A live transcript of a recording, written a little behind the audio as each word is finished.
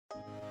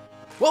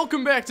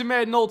Welcome back to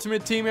Madden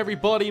Ultimate Team,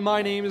 everybody.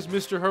 My name is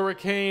Mr.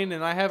 Hurricane,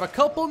 and I have a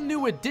couple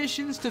new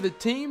additions to the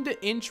team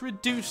to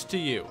introduce to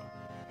you.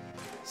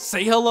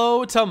 Say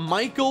hello to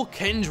Michael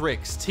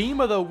Kendricks, Team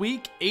of the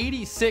Week,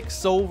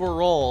 86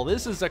 overall.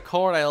 This is a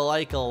card I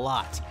like a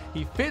lot.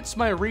 He fits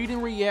my read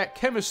and react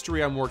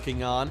chemistry I'm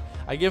working on.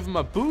 I give him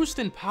a boost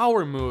in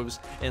power moves,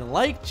 and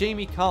like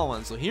Jamie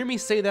Collins, so hear me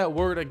say that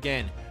word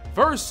again.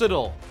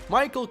 Versatile.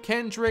 Michael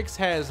Kendricks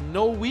has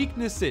no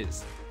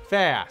weaknesses.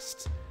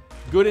 Fast.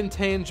 Good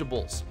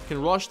intangibles,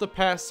 can rush the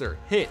passer,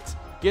 hit,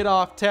 get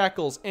off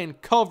tackles,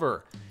 and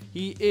cover.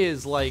 He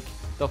is like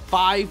the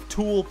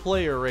 5-tool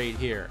player right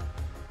here.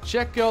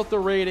 Check out the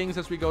ratings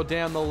as we go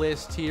down the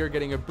list here,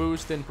 getting a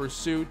boost in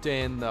pursuit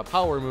and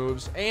power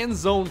moves and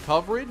zone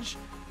coverage.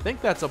 I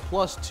think that's a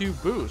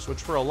 +2 boost,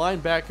 which for a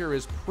linebacker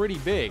is pretty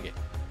big.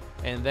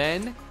 And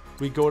then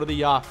we go to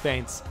the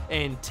offense,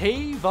 and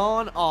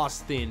Tavon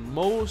Austin,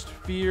 most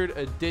feared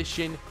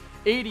addition,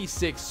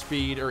 86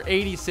 speed, or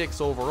 86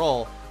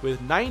 overall, with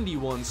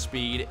 91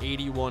 speed,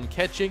 81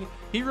 catching.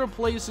 He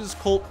replaces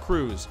Colt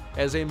Cruz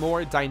as a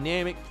more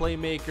dynamic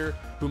playmaker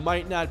who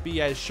might not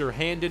be as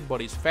sure-handed,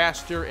 but he's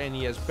faster and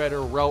he has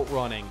better route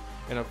running.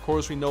 And of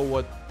course, we know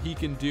what he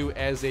can do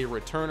as a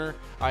returner.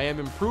 I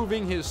am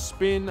improving his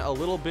spin a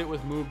little bit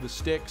with Move the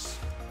Sticks,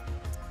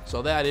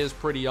 so that is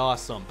pretty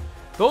awesome.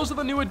 Those are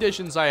the new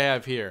additions I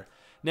have here.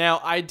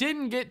 Now, I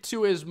didn't get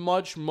to as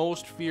much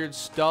most feared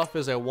stuff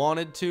as I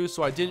wanted to,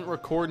 so I didn't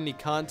record any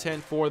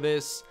content for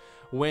this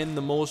when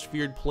the most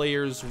feared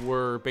players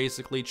were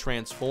basically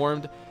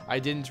transformed. I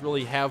didn't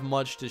really have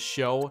much to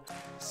show,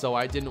 so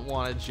I didn't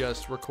want to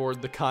just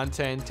record the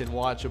content and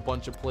watch a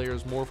bunch of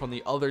players more from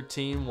the other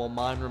team while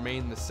mine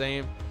remained the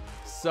same.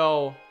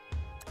 So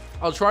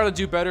I'll try to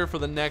do better for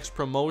the next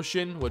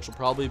promotion, which will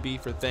probably be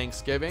for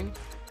Thanksgiving.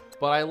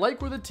 But I like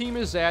where the team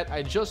is at.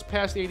 I just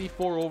passed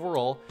 84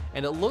 overall,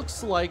 and it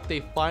looks like they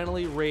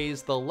finally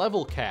raised the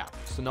level cap.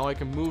 So now I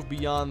can move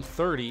beyond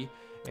 30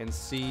 and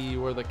see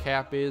where the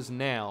cap is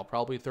now.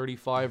 Probably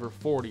 35 or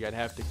 40, I'd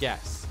have to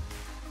guess.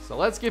 So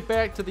let's get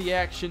back to the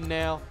action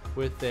now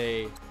with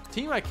a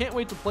team I can't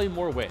wait to play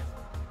more with.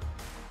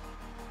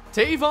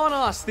 Tavon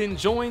Austin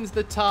joins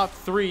the top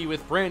 3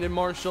 with Brandon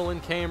Marshall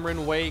and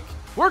Cameron Wake.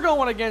 We're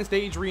going against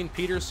Adrian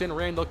Peterson,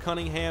 Randall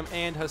Cunningham,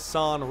 and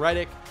Hassan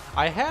Reddick.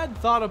 I had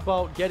thought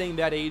about getting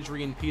that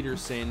Adrian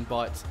Peterson,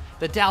 but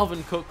the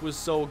Dalvin Cook was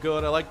so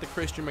good. I like the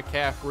Christian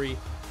McCaffrey.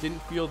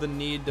 Didn't feel the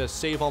need to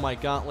save all my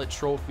gauntlet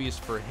trophies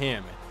for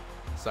him.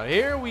 So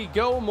here we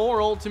go,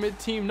 more Ultimate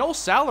Team. No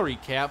salary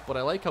cap, but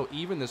I like how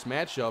even this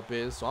matchup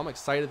is, so I'm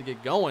excited to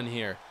get going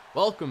here.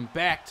 Welcome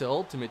back to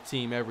Ultimate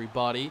Team,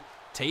 everybody.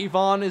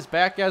 Tavon is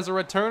back as a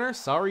returner.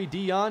 Sorry,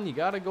 Dion, you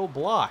gotta go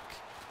block.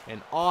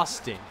 And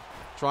Austin,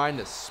 trying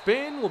to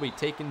spin, will be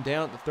taken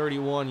down at the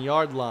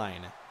 31-yard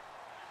line.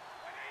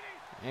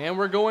 And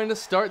we're going to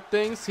start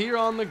things here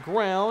on the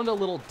ground. A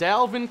little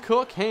Dalvin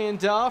Cook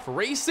handoff,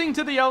 racing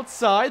to the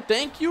outside.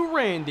 Thank you,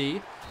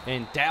 Randy.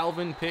 And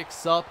Dalvin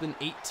picks up an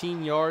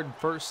 18-yard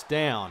first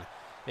down.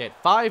 They had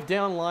 5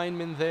 down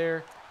linemen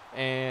there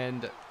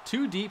and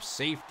 2 deep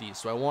safeties,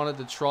 so I wanted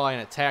to try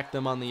and attack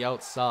them on the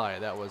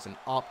outside. That was an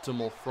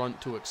optimal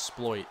front to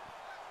exploit.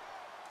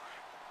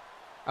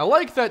 I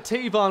like that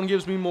Tavon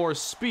gives me more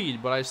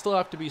speed, but I still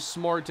have to be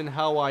smart in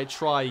how I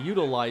try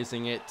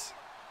utilizing it.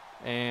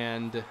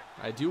 And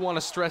I do want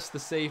to stress the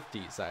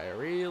safeties. I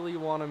really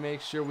want to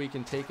make sure we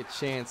can take a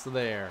chance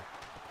there.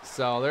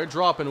 So they're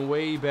dropping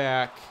way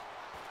back,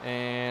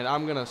 and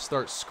I'm going to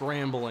start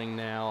scrambling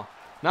now.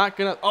 Not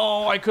going to...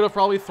 Oh, I could have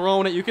probably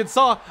thrown it. You could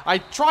saw... I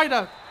tried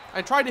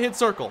to hit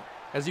circle,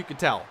 as you could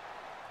tell.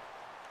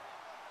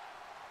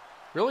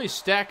 Really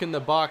stacking the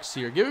box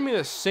here, giving me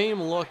the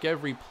same look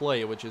every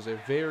play, which is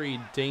a very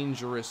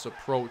dangerous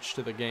approach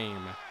to the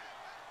game.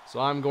 So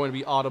I'm going to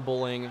be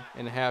audibling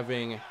and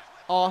having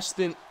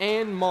Austin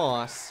and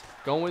Moss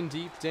going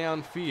deep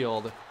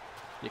downfield.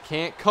 You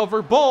can't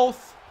cover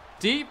both.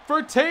 Deep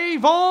for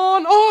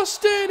Tavon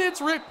Austin.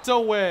 It's ripped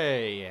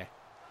away.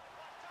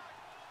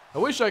 I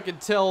wish I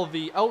could tell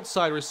the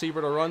outside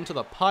receiver to run to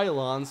the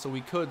pylon so we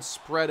could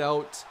spread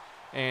out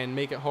and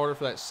make it harder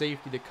for that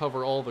safety to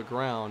cover all the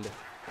ground.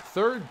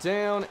 3rd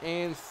down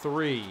and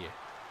 3.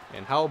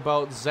 And how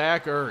about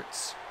Zach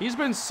Ertz? He's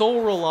been so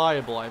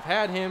reliable. I've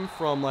had him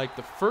from like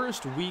the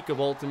first week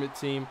of Ultimate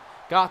Team.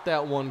 Got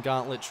that 1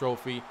 gauntlet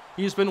trophy.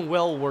 He's been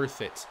well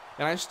worth it.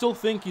 And I still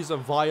think he's a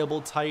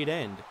viable tight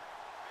end.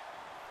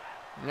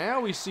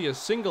 Now we see a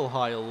single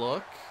high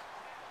look.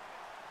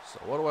 So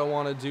what do I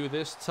want to do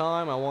this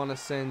time? I want to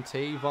send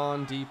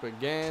Tavon deep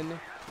again.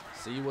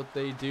 See what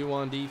they do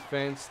on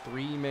defense.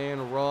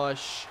 3-man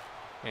rush.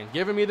 And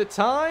giving me the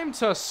time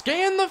to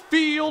scan the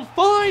field,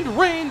 find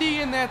Randy,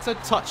 and that's a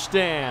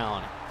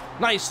touchdown.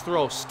 Nice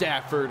throw,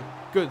 Stafford.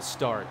 Good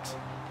start.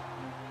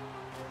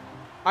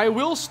 I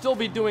will still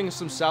be doing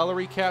some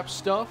salary cap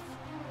stuff,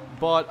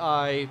 but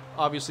I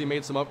obviously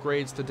made some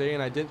upgrades today,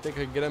 and I didn't think I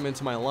could get them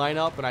into my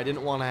lineup, and I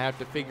didn't want to have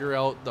to figure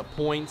out the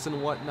points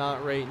and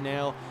whatnot right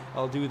now.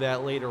 I'll do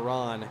that later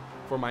on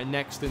for my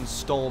next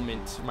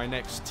installment, my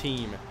next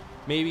team.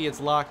 Maybe it's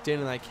locked in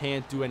and I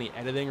can't do any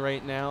editing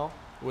right now.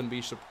 Wouldn't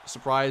be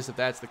surprised if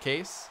that's the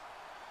case.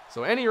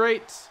 So at any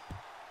rate,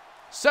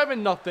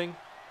 7-0.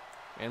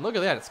 And look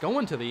at that, it's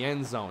going to the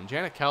end zone.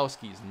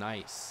 Janikowski's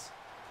nice.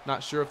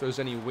 Not sure if there's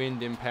any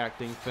wind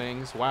impacting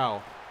things.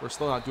 Wow, we're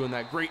still not doing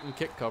that great in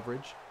kick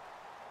coverage.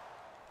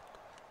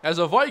 As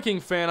a Viking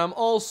fan, I'm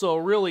also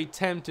really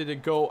tempted to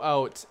go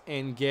out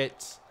and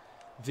get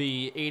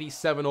the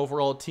 87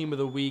 overall Team of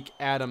the Week,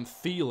 Adam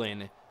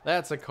Thielen.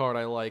 That's a card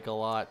I like a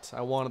lot.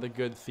 I wanted a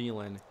good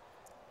Thielen.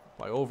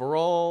 My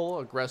overall,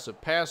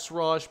 aggressive pass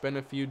rush, been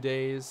a few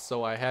days,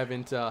 so I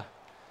haven't,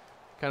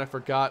 kind of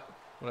forgot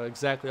what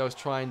exactly I was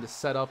trying to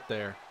set up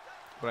there.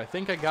 But I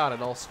think I got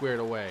it all squared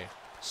away.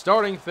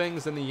 Starting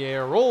things in the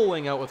air,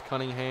 rolling out with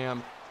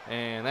Cunningham,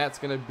 and that's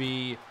going to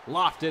be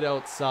lofted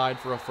outside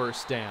for a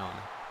first down.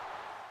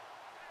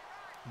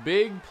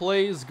 Big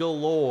plays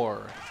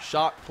galore.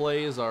 Shot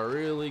plays are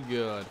really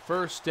good.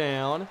 First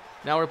down.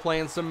 Now we're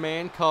playing some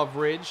man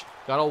coverage.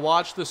 Gotta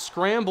watch the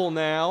scramble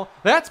now.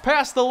 That's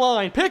past the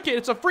line. Pick it.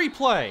 It's a free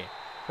play.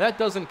 That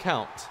doesn't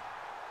count.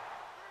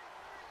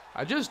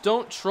 I just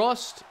don't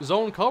trust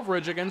zone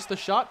coverage against the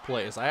shot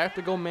plays. I have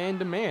to go man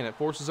to man. It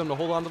forces them to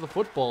hold on to the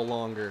football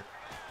longer.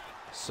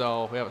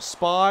 So we have a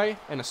spy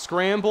and a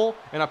scramble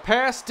and a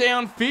pass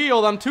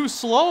downfield. I'm too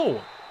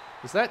slow.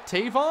 Is that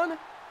Tavon?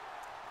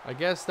 I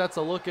guess that's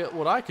a look at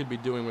what I could be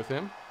doing with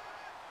him.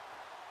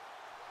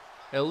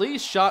 At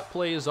least shot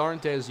plays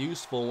aren't as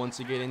useful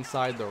once you get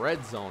inside the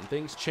red zone.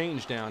 Things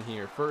change down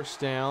here. First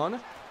down.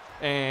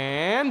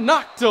 And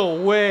knocked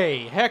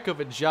away. Heck of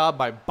a job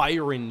by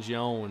Byron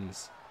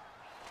Jones.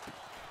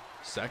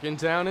 Second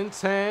down and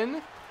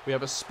 10. We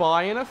have a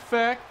spy in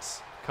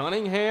effect.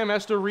 Cunningham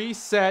has to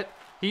reset.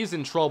 He's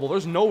in trouble.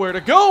 There's nowhere to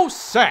go.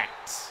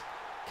 Sacked.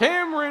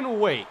 Cameron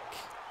Wake.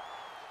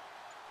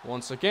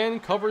 Once again,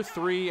 cover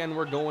 3, and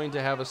we're going to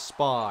have a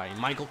spy.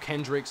 Michael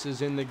Kendricks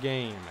is in the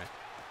game.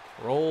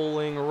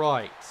 Rolling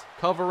right.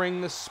 Covering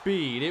the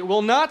speed. It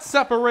will not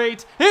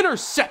separate.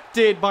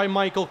 Intercepted by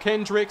Michael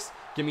Kendricks.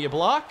 Give me a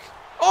block.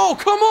 Oh,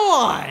 come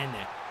on!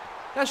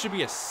 That should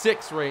be a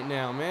 6 right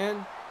now,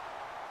 man.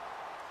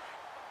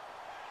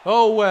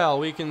 Oh, well,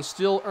 we can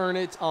still earn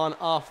it on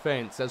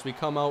offense as we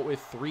come out with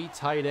 3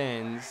 tight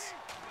ends.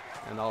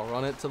 And I'll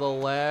run it to the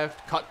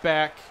left. Cut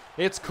back.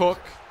 It's Cook.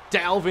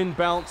 Dalvin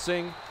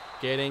bouncing,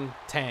 getting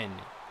 10.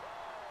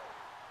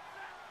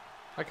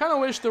 I kind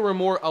of wish there were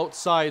more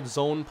outside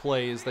zone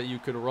plays that you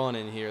could run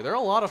in here. They're a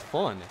lot of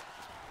fun.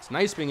 It's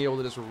nice being able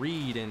to just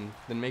read and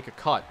then make a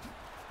cut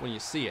when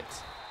you see it.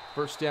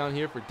 First down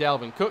here for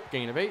Dalvin Cook,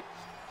 gain of 8.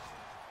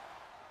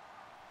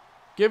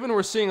 Given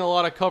we're seeing a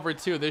lot of cover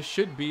 2, this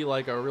should be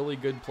like a really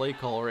good play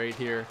call right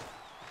here.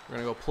 We're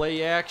going to go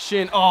play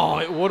action. Oh,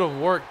 it would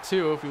have worked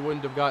too if we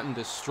wouldn't have gotten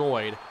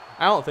destroyed.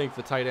 I don't think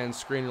the tight end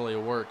screen really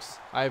works.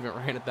 I haven't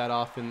ran it that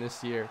often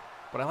this year,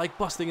 but I like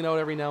busting it out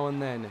every now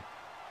and then.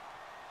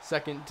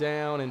 Second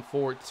down and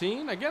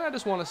 14. Again, I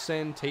just want to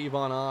send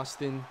Tavon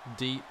Austin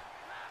deep.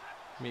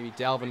 Maybe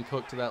Dalvin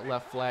Cook to that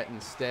left flat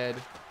instead.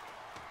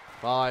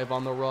 5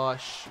 on the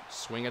rush.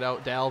 Swing it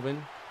out,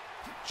 Dalvin.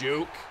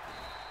 Juke.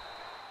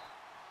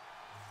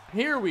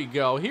 Here we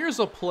go. Here's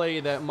a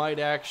play that might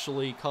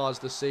actually cause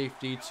the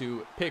safety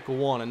to pick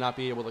one and not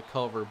be able to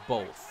cover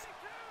both.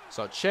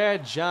 So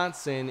Chad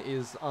Johnson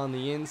is on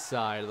the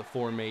inside of the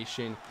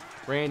formation.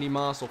 Randy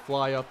Moss will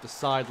fly up the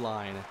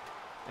sideline.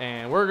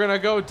 And we're going to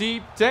go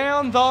deep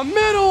down the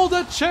middle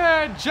to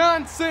Chad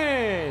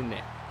Johnson.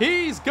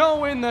 He's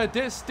going the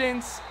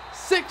distance.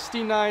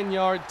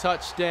 69-yard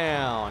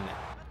touchdown.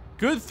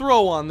 Good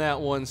throw on that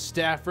one,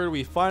 Stafford.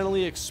 We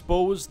finally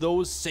exposed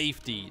those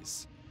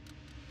safeties.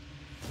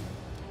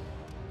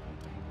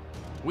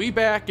 We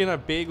back in a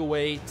big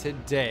way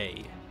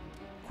today.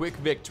 Quick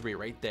victory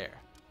right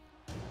there.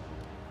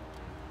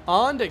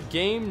 On to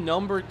game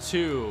number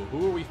 2.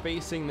 Who are we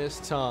facing this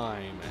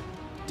time?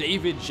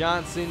 David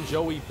Johnson,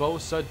 Joey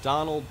Bosa,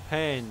 Donald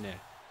Penn.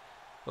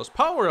 Those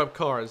power-up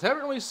cards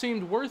haven't really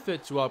seemed worth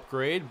it to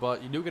upgrade,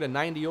 but you do get a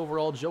 90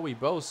 overall Joey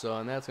Bosa,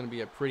 and that's going to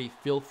be a pretty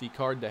filthy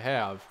card to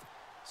have.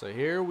 So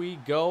here we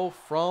go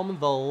from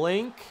the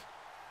link.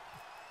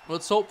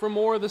 Let's hope for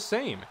more of the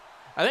same.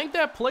 I think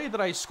that play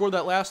that I scored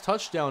that last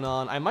touchdown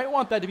on, I might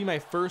want that to be my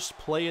first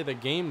play of the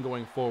game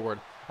going forward.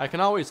 I can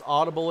always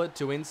audible it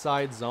to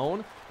inside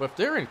zone, but if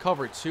they're in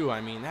cover 2,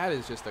 I mean, that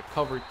is just a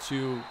cover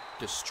 2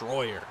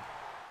 destroyer.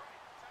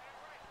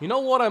 You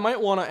know what? I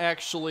might want to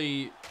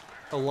actually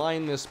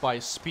align this by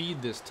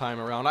speed this time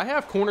around. I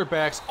have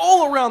cornerbacks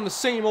all around the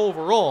same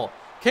overall.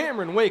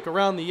 Cameron Wake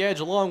around the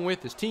edge along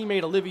with his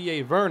teammate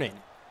Olivier Vernon.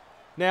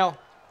 Now,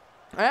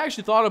 I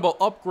actually thought about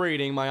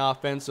upgrading my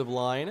offensive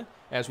line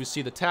as we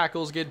see the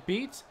tackles get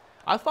beat.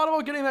 I thought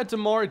about getting that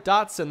DeMar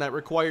Dotson that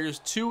requires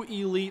 2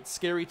 elite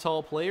scary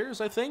tall players,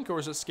 I think, or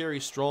is it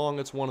scary strong?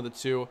 It's one of the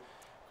 2.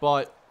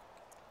 But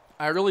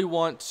I really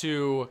want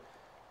to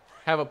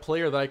have a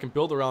player that I can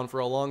build around for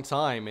a long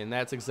time, and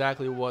that's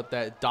exactly what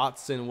that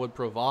Dotson would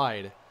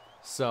provide.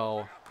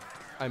 So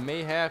I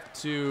may have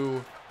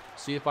to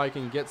see if I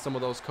can get some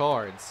of those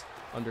cards.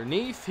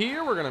 Underneath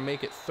here, we're going to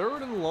make it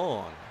 3rd and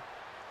long.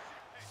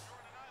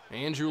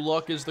 Andrew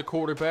Luck is the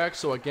quarterback,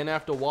 so again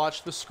have to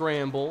watch the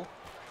scramble.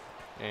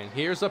 And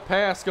here's a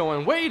pass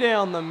going way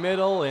down the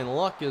middle, and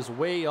Luck is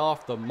way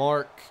off the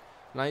mark.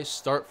 Nice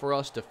start for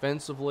us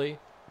defensively.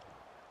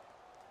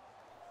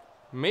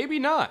 Maybe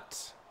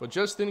not, but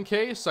just in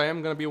case, I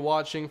am going to be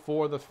watching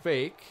for the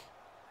fake.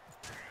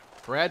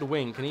 Brad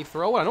Wing, can he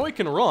throw it? I know he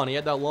can run. He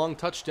had that long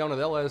touchdown at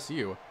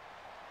LSU.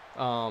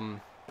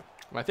 Am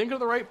I thinking of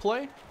the right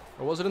play?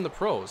 Or was it in the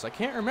pros? I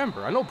can't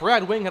remember. I know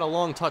Brad Wing had a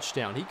long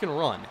touchdown. He can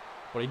run,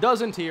 but he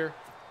doesn't here.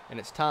 And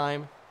it's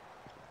time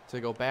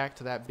to go back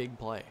to that big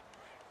play.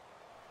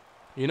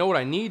 You know what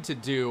I need to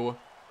do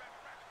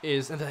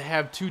is to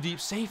have 2 deep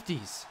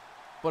safeties.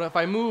 But if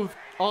I move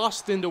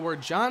Austin to where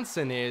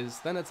Johnson is,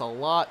 then it's a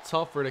lot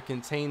tougher to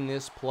contain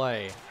this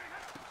play.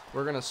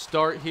 We're going to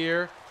start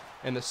here.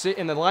 And the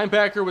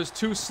linebacker was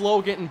too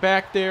slow getting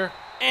back there.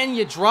 And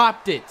you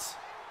dropped it.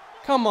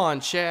 Come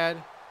on, Chad.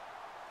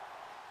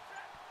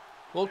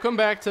 We'll come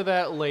back to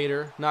that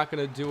later. Not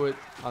going to do it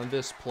on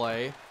this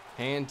play.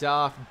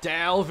 Handoff,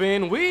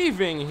 Dalvin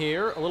weaving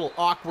here a little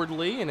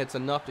awkwardly, and it's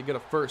enough to get a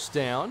first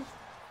down.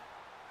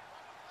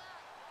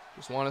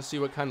 Just want to see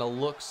what kind of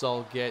looks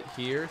I'll get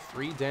here.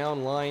 3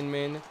 down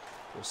linemen.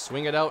 We'll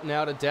swing it out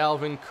now to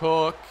Dalvin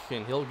Cook,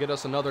 and he'll get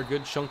us another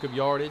good chunk of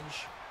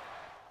yardage.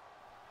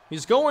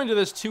 He's going to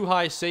this too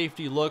high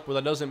safety look, but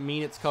that doesn't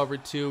mean it's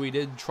covered 2. He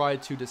did try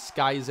to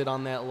disguise it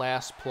on that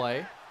last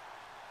play.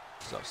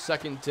 So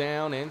 2nd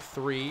down and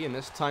 3, and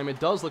this time it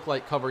does look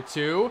like cover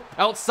 2.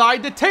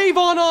 Outside to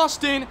Tavon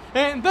Austin,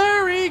 and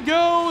there he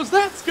goes.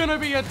 That's going to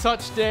be a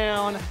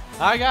touchdown.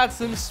 I got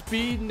some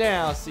speed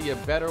now, so you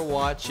better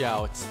watch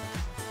out.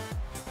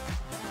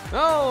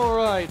 All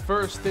right,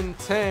 1st and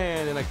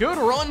 10, and a good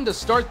run to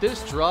start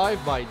this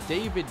drive by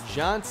David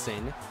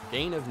Johnson.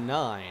 Gain of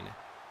 9.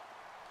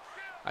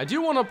 I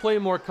do want to play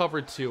more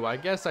cover 2. I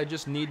guess I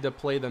just need to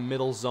play the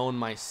middle zone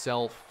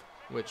myself,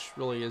 which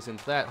really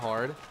isn't that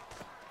hard.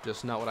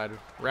 Just not what I'd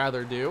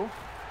rather do.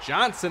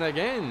 Johnson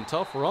again,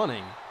 tough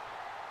running.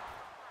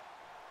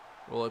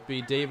 Will it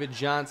be David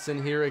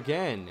Johnson here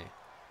again?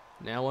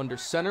 Now under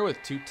center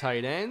with 2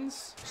 tight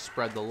ends.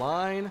 Spread the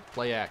line,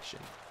 play action.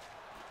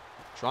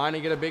 Trying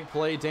to get a big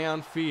play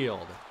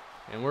downfield.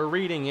 And we're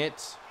reading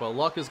it, but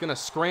Luck is going to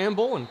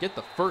scramble and get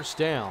the first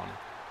down.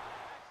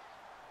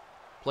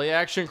 Play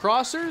action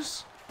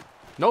crossers?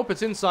 Nope,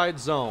 it's inside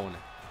zone.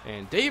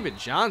 And David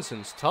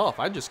Johnson's tough.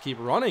 I just keep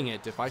running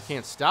it if I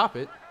can't stop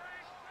it.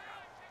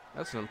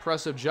 That's an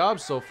impressive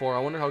job so far. I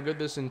wonder how good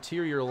this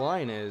interior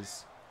line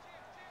is.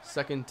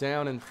 2nd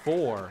down and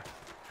 4.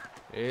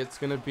 It's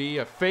going to be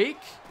a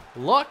fake.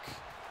 Luck.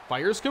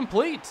 Fires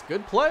complete.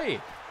 Good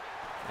play.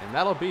 And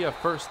that'll be a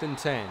 1st and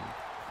 10.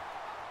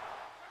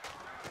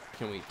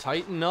 Can we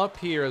tighten up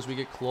here as we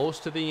get close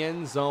to the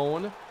end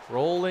zone?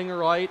 Rolling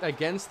right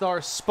against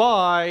our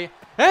spy.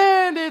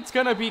 And it's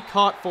going to be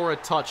caught for a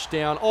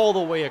touchdown all the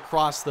way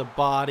across the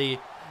body.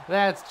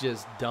 That's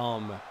just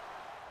dumb.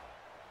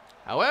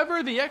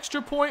 However, the extra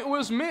point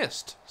was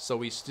missed, so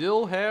we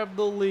still have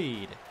the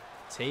lead.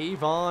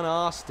 Tavon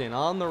Austin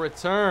on the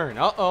return.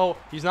 Uh-oh,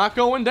 he's not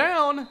going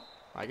down.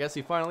 I guess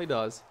he finally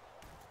does.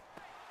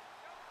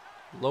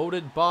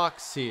 Loaded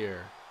box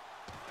here.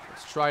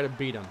 Let's try to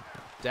beat him.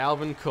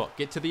 Dalvin Cook,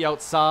 get to the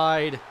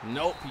outside.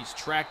 Nope, he's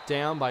tracked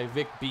down by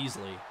Vic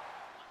Beasley.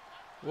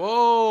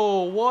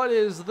 Whoa, what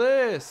is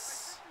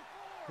this?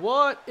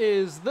 What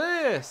is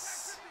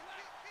this?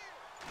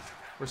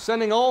 We're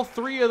sending all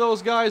 3 of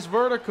those guys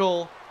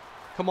vertical.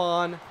 Come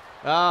on.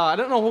 I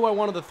don't know who I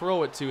wanted to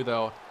throw it to,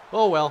 though.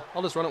 Oh, well.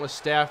 I'll just run it with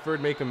Stafford,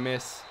 make him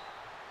miss.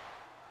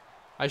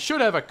 I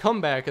should have a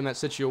comeback in that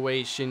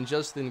situation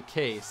just in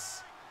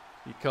case.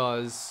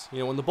 Because, you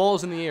know, when the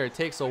ball's in the air, it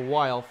takes a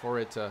while for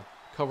it to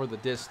cover the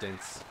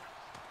distance.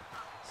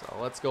 So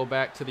let's go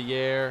back to the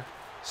air.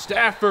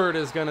 Stafford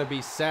is going to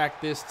be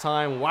sacked this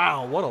time.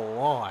 Wow, what a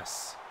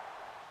loss.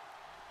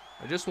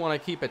 I just want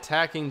to keep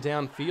attacking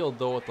downfield,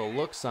 though, with the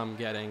looks I'm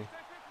getting.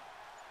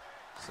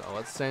 So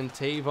let's send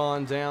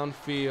Tavon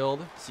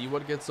downfield. See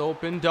what gets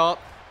opened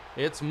up.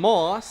 It's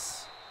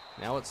Moss.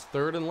 Now it's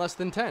 3rd and less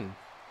than 10.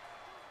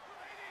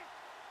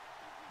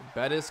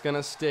 Bettis going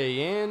to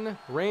stay in.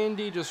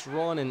 Randy just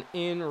running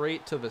in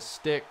right to the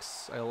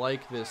sticks. I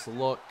like this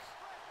look.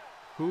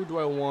 Who do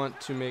I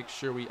want to make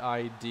sure we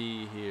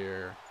ID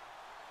here?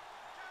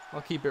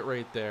 I'll keep it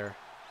right there.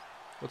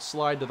 Let's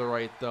slide to the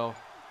right, though.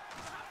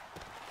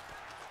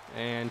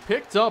 And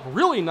picked up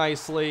really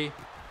nicely.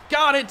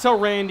 Got it to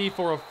Randy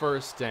for a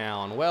first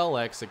down. Well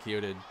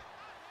executed.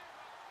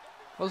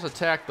 Let's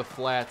attack the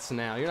flats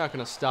now. You're not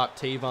going to stop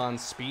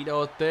Tavon's speed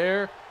out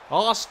there.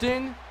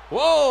 Austin.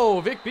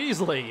 Whoa, Vic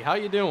Beasley. How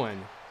you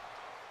doing?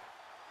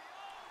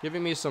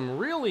 Giving me some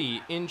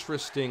really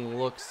interesting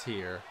looks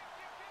here.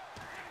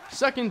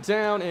 2nd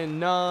down and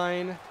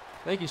 9. I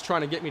think he's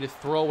trying to get me to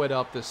throw it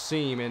up the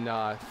seam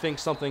and think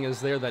something is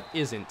there that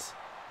isn't.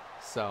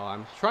 So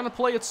I'm trying to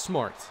play it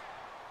smart.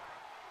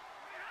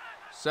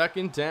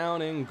 2nd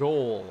down and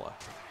goal.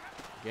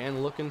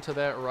 Again, looking to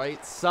that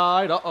right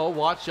side. Uh-oh,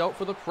 watch out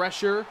for the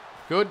pressure.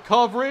 Good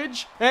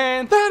coverage,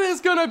 and that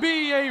is going to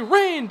be a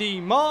Randy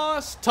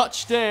Moss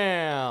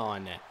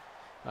touchdown.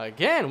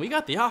 Again, we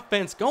got the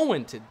offense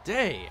going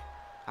today.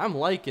 I'm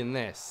liking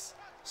this.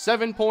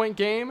 7-point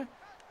game.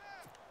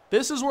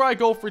 This is where I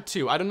go for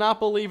 2. I do not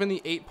believe in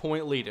the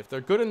 8-point lead. If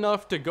they're good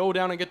enough to go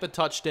down and get the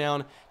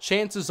touchdown,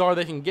 chances are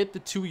they can get the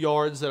 2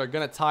 yards that are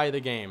going to tie the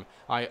game.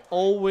 I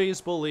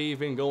always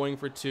believe in going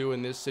for 2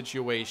 in this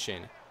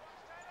situation.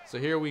 So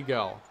here we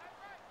go.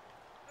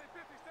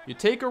 You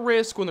take a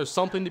risk when there's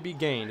something to be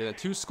gained, and a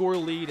 2-score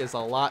lead is a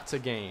lot to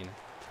gain.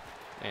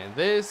 And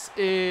this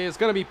is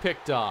going to be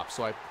picked off,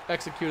 so I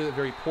executed it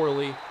very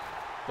poorly,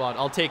 but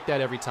I'll take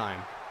that every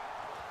time.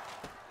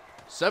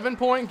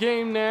 7-point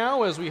game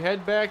now as we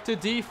head back to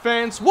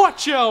defense.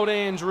 Watch out,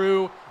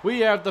 Andrew. We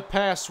have the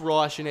pass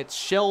rush, and it's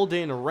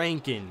Sheldon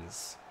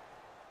Rankins.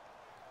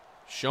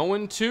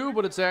 Showing 2,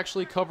 but it's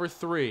actually cover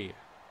 3.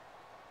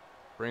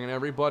 Bringing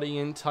everybody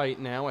in tight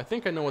now. I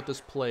think I know what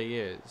this play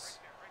is.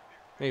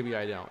 Maybe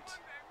I don't.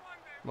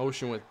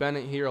 Motion with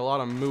Bennett here. A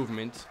lot of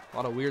movement. A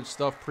lot of weird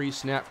stuff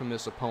pre-snap from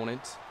this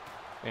opponent.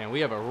 And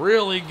we have a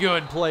really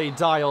good play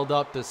dialed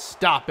up to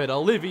stop it.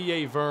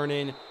 Olivier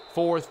Vernon,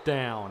 4th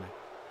down.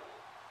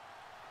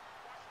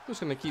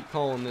 Just going to keep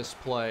calling this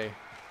play.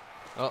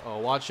 Uh-oh,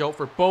 watch out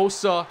for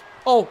Bosa.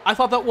 Oh, I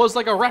thought that was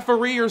like a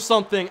referee or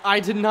something. I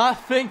did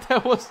not think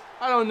that was,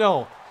 I don't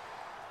know.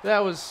 That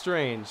was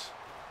strange.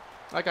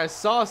 Like I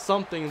saw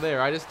something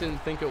there. I just didn't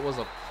think it was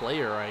a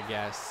player, I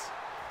guess.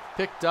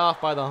 Picked off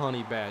by the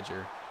Honey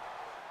Badger.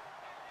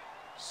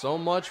 So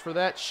much for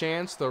that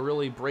chance to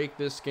really break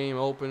this game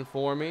open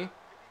for me.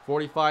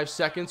 45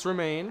 seconds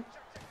remain.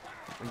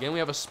 Again, we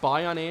have a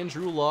spy on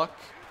Andrew Luck.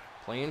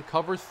 Playing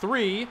cover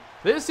 3.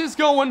 This is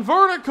going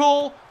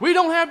vertical. We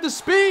don't have the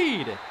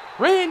speed.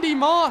 Randy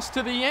Moss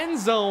to the end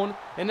zone.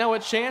 And now a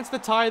chance to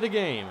tie the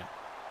game.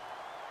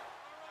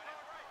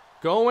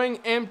 Going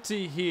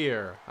empty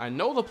here. I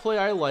know the play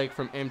I like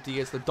from empty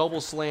is the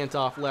double slant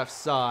off left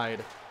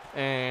side.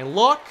 And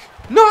Luck,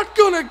 not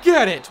gonna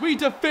get it. We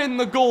defend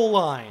the goal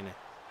line.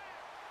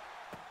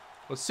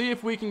 Let's see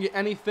if we can get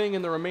anything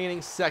in the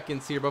remaining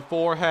seconds here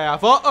before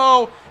half.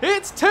 Uh-oh,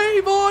 it's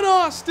Tavon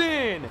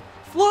Austin.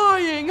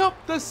 Flying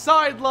up the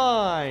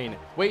sideline.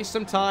 Waste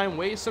some time,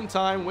 waste some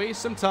time,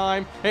 waste some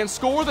time, and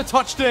score the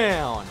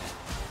touchdown.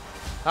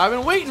 I've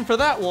been waiting for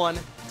that one.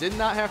 Did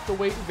not have to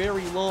wait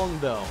very long,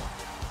 though.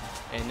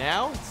 And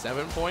now,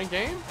 7-point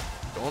game,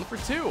 going for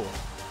 2.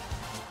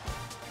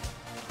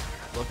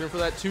 Looking for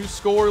that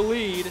 2-score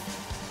lead.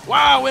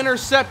 Wow,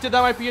 intercepted.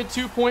 That might be a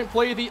 2-point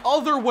play the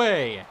other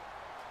way.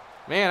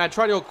 Man, I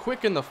tried to go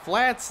quick in the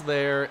flats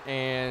there,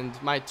 and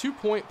my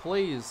 2-point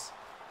plays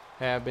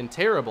have been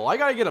terrible. I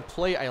got to get a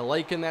play I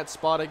like in that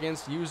spot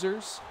against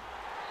users.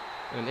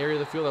 In an area of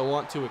the field I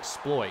want to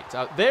exploit.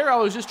 There I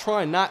was just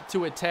trying not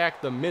to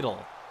attack the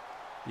middle.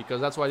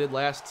 Because that's what I did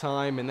last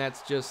time, and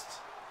that's just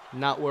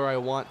not where I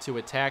want to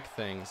attack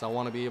things. I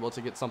want to be able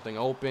to get something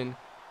open.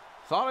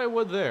 Thought I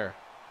would there.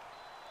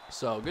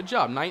 So, good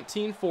job.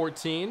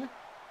 19-14.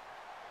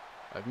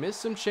 I've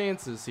missed some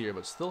chances here,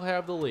 but still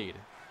have the lead.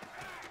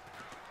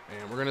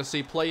 And we're going to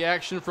see play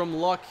action from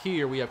Luck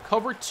here. We have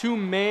cover 2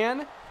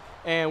 man.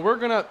 And we're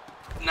going to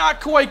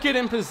not quite get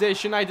in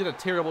position. I did a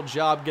terrible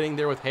job getting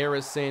there with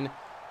Harrison.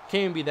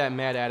 Can't be that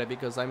mad at it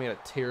because I made a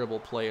terrible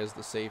play as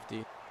the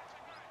safety.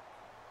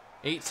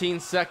 18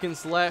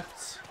 seconds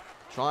left.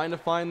 Trying to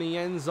find the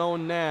end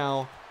zone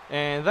now.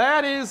 And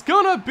that is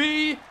going to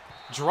be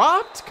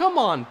dropped. Come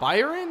on,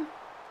 Byron.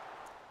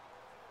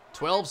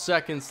 12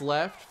 seconds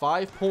left.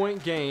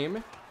 5-point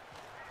game.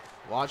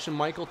 Watching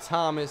Michael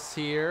Thomas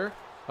here.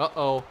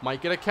 Uh-oh.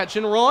 Might get a catch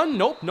and run.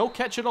 Nope, no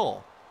catch at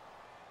all.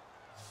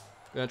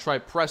 Gonna try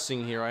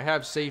pressing here. I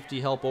have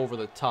safety help over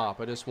the top.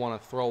 I just want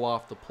to throw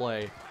off the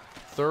play.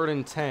 3rd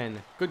and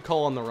 10. Good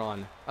call on the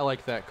run. I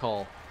like that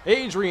call.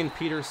 Adrian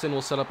Peterson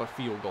will set up a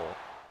field goal.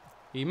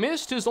 He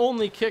missed his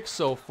only kick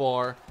so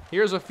far.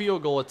 Here's a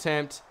field goal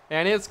attempt.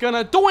 And it's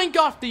gonna doink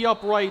off the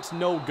upright.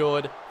 No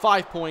good.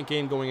 5-point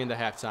game going into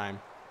halftime.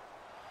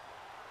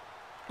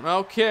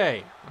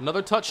 Okay.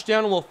 Another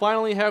touchdown. We'll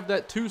finally have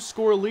that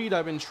 2-score lead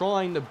I've been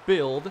trying to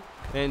build.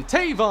 And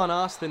Tavon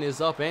Austin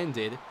is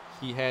upended.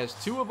 He has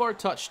 2 of our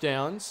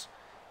touchdowns,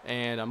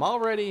 and I'm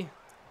already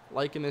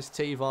liking this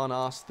Tavon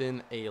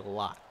Austin a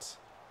lot.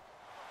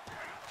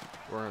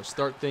 We're going to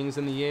start things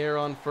in the air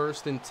on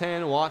 1st and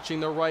 10,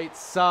 watching the right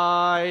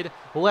side.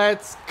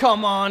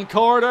 Come on,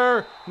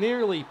 Carter.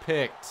 Nearly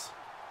picked.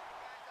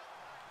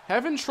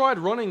 Haven't tried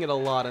running it a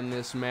lot in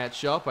this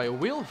matchup. I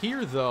will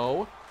here,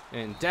 though,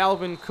 and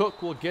Dalvin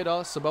Cook will get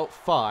us about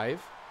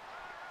 5.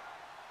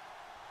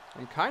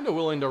 I'm kind of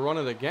willing to run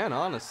it again,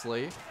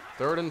 honestly.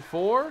 3rd and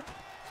 4.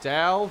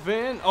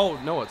 Dalvin.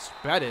 Oh, no, it's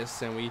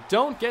Bettis, and we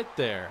don't get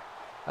there.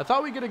 I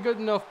thought we'd get a good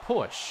enough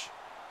push.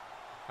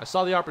 I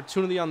saw the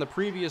opportunity on the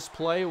previous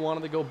play,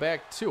 wanted to go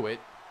back to it.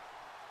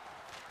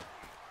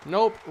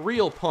 Nope,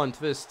 real punt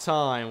this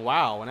time.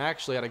 Wow, and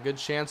actually had a good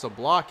chance of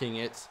blocking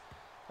it.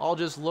 I'll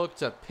just look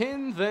to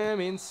pin them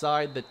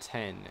inside the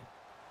 10.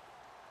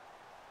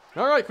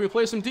 All right, can we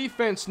play some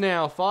defense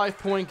now?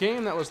 5-point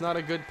game. That was not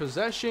a good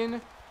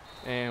possession.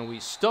 And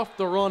we stuffed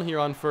the run here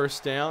on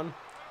first down.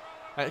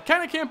 I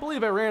kind of can't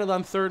believe I ran it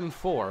on 3rd and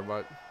 4,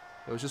 but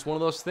it was just one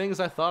of those things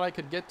I thought I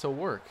could get to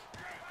work.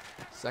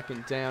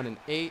 2nd down and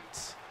 8.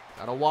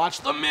 Gotta watch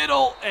the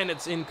middle, and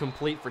it's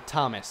incomplete for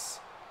Thomas.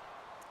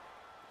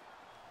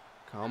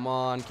 Come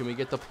on, can we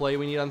get the play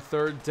we need on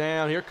 3rd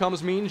down? Here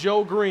comes Mean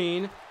Joe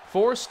Green.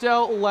 Forced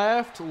out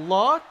left,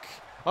 Luck.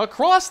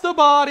 Across the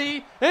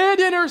body, and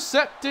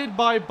intercepted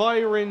by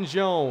Byron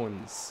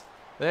Jones.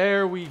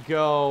 There we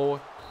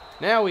go.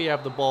 Now we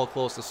have the ball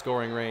close to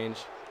scoring range.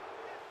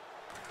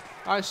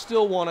 I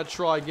still want to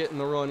try getting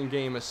the run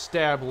game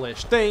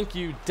established. Thank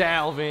you,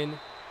 Dalvin.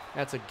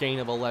 That's a gain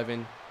of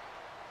 11.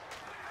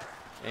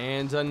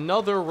 And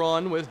another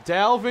run with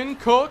Dalvin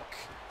Cook.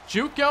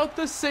 Juke out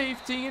the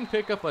safety and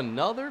pick up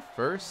another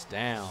first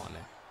down.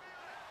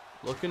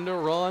 Looking to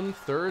run,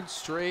 3rd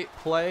straight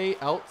play,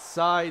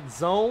 outside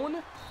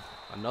zone.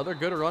 Another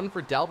good run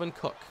for Dalvin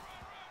Cook.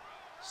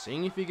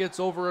 Seeing if he gets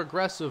over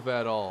aggressive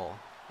at all.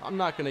 I'm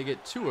not going to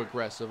get too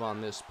aggressive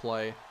on this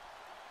play.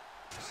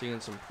 Seeing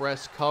some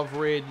press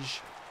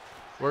coverage.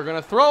 We're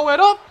going to throw it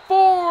up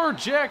for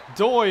Jack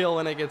Doyle,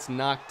 and it gets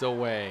knocked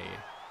away.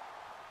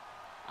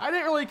 I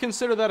didn't really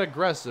consider that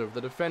aggressive.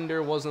 The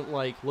defender wasn't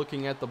like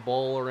looking at the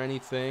ball or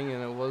anything,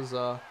 and it was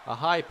a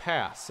high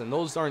pass, and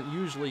those aren't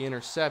usually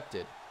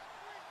intercepted.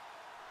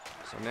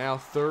 So now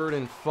 3rd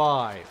and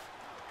 5.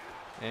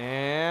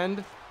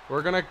 And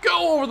we're going to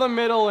go over the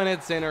middle, and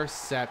it's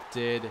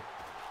intercepted.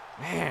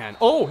 Man,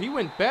 oh, he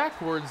went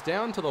backwards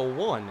down to the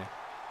 1.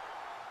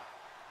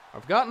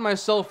 I've gotten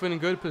myself in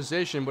good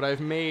position, but I've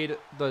made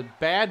the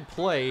bad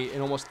play in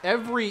almost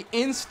every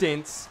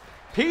instance.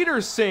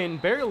 Peterson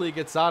barely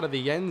gets out of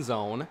the end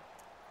zone.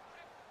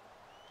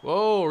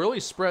 Whoa,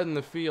 really spreading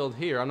the field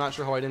here. I'm not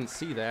sure how I didn't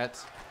see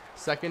that.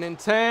 2nd and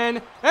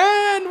 10,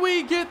 and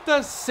we get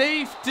the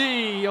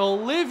safety,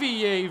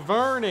 Olivier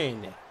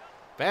Vernon.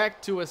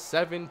 Back to a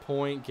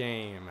 7-point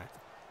game.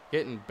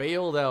 Getting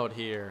bailed out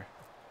here.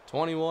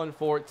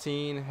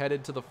 21-14,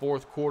 headed to the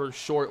 4th quarter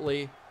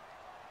shortly.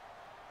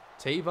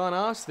 Tavon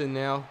Austin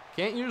now.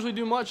 Can't usually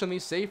do much on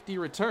these safety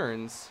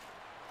returns.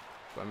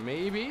 But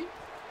maybe?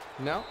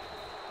 No.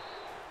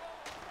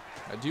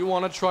 I do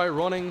want to try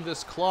running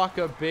this clock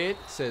a bit,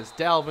 as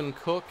Dalvin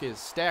Cook is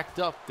stacked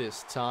up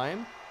this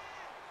time.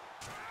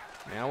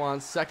 Now on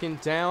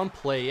 2nd down,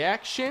 play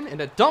action,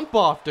 and a dump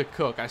off to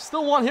Cook. I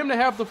still want him to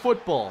have the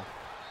football.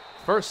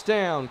 1st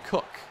down,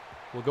 Cook.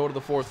 We'll go to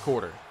the 4th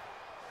quarter.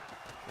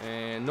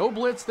 And no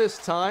blitz this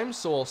time,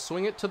 so I'll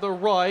swing it to the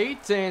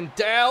right. And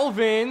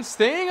Dalvin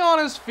staying on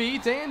his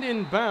feet and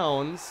in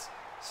bounds.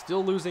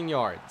 Still losing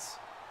yards.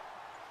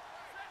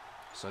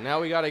 So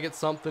now we got to get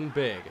something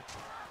big.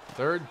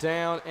 3rd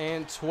down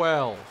and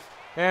 12.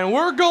 And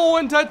we're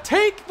going to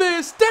take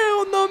this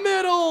down the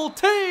middle.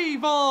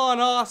 Tavon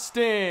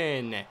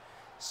Austin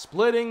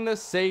splitting the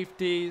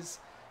safeties.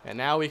 And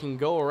now we can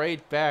go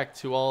right back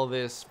to all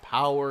this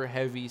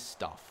power-heavy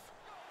stuff.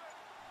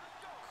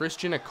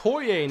 Christian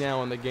Okoye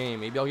now in the game.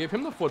 Maybe I'll give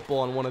him the football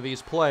on one of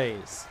these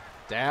plays.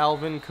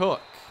 Dalvin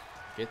Cook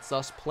gets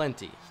us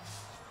plenty.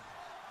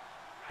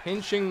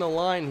 Pinching the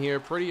line here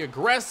pretty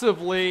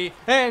aggressively.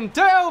 And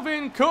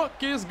Dalvin Cook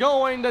is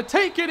going to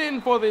take it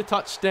in for the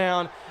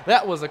touchdown.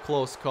 That was a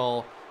close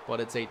call, but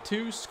it's a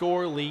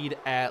 2-score lead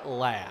at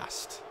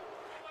last.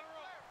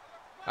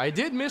 I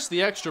did miss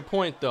the extra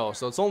point though,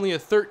 so it's only a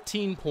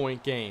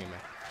 13-point game.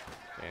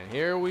 And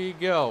here we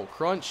go.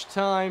 Crunch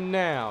time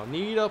now.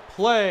 Need a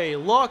play.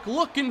 Luck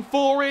looking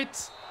for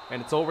it.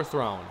 And it's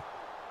overthrown.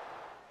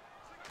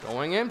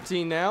 Going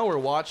empty now. We're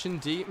watching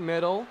deep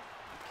middle.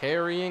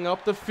 Carrying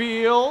up the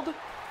field.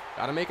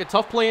 Got to make a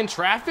tough play in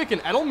traffic,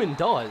 and Edelman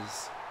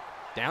does.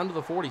 Down to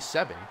the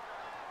 47.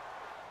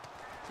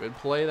 Good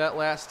play that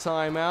last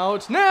time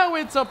out. Now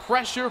it's a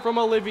pressure from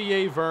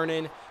Olivier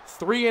Vernon.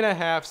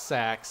 3.5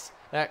 sacks.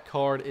 That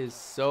card is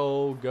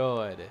so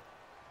good.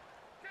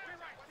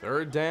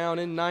 3rd down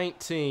and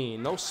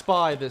 19. No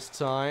spy this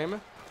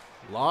time.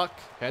 Luck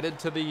headed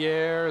to the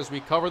air as we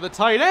cover the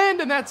tight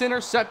end, and that's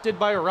intercepted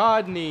by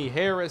Rodney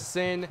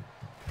Harrison.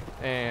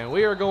 And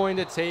we are going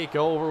to take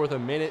over with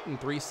 1 minute and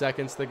 3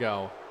 seconds to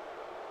go.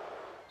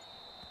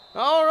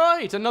 All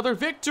right, another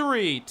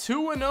victory.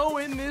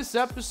 2-0 in this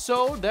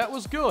episode. That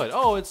was good.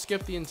 Oh, it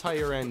skipped the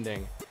entire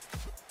ending.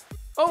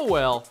 Oh,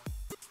 well.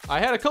 I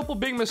had a couple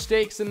big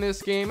mistakes in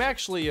this game.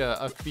 Actually,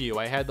 a few.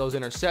 I had those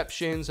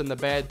interceptions and the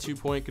bad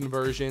 2-point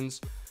conversions.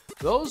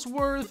 Those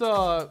were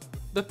the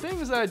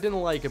things that I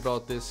didn't like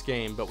about this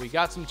game. But we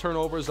got some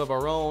turnovers of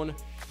our own,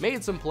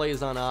 made some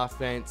plays on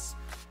offense,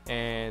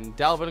 and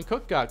Dalvin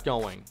Cook got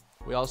going.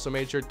 We also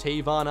made sure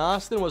Tavon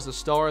Austin was the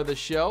star of the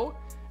show,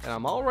 and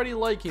I'm already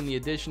liking the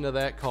addition of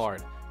that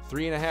card.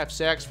 3.5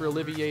 sacks for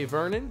Olivier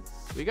Vernon.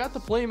 We got the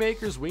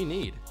playmakers we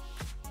need.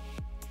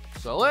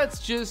 So let's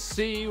just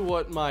see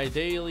what my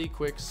daily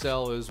quick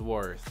sell is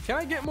worth. Can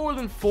I get more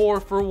than 4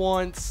 for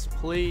once,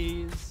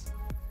 please?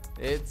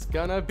 It's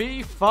gonna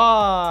be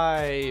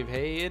 5.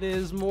 Hey, it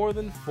is more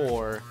than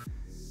 4.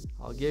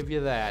 I'll give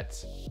you that.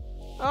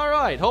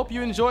 Alright, hope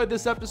you enjoyed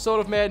this episode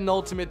of Madden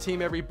Ultimate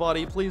Team,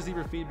 everybody. Please leave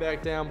your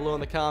feedback down below in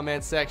the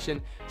comment section.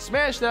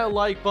 Smash that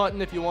like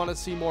button if you want to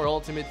see more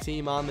Ultimate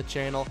Team on the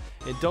channel.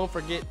 And don't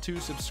forget to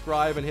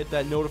subscribe and hit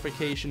that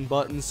notification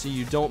button so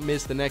you don't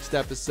miss the next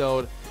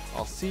episode.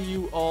 I'll see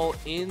you all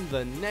in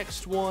the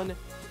next one.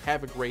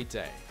 Have a great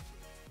day.